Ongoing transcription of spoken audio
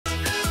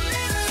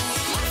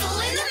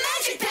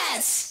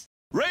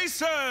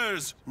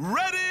Racers,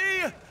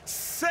 ready,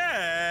 set,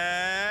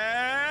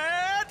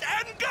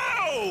 and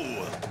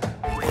go!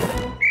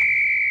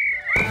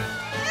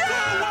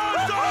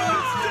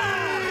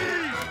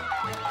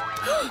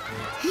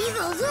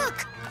 Mila,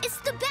 look! It's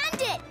the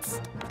bandits!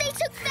 They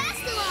took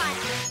Fastalon!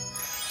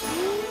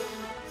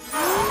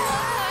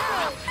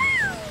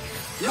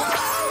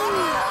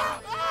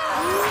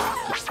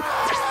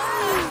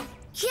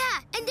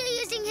 Yeah, and they're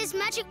using his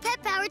magic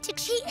pet power to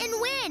cheat and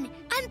win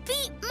and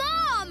beat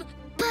Mom!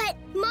 But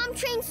Mom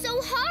trained so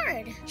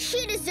hard.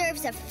 She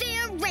deserves a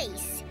fair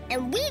race.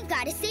 And we've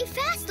got to save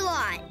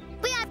Fastalon.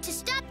 We have to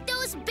stop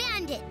those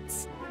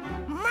bandits.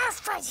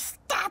 Morphle,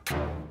 stop!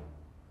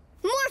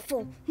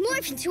 Morphle,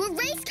 morph into a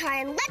race car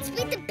and let's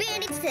beat the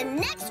bandits to the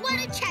next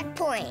water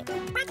checkpoint.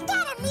 I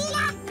got it,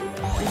 Mila!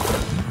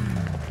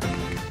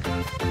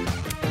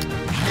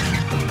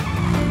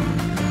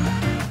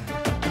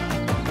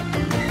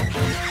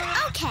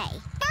 Okay,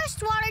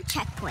 first water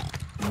checkpoint.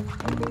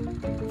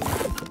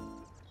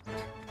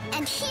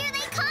 And here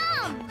they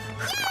come!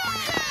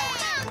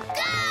 Yay!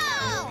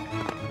 Go!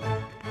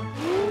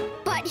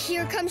 But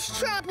here comes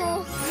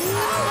trouble.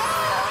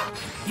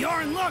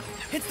 Jorn, look!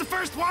 It's the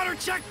first water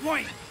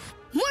checkpoint!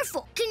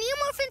 Morphle, can you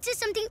morph into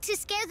something to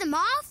scare them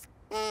off?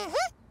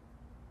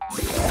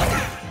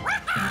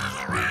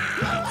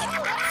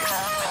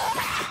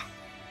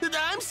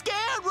 I'm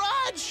scared,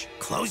 Raj!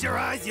 Close your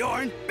eyes,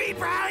 Jorn! Be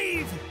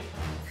brave!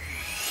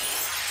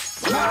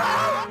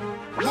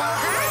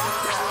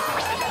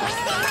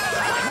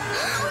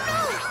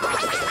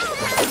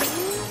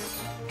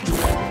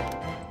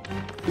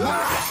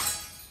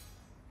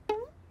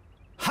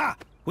 Ha!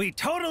 We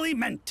totally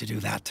meant to do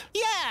that.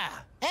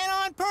 Yeah, and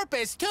on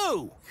purpose,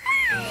 too.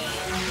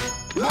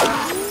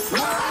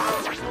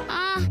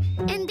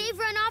 And they've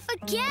run off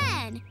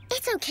again.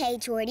 It's okay,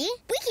 Jordie.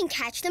 We can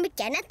catch them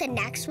again at the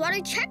next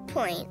water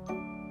checkpoint.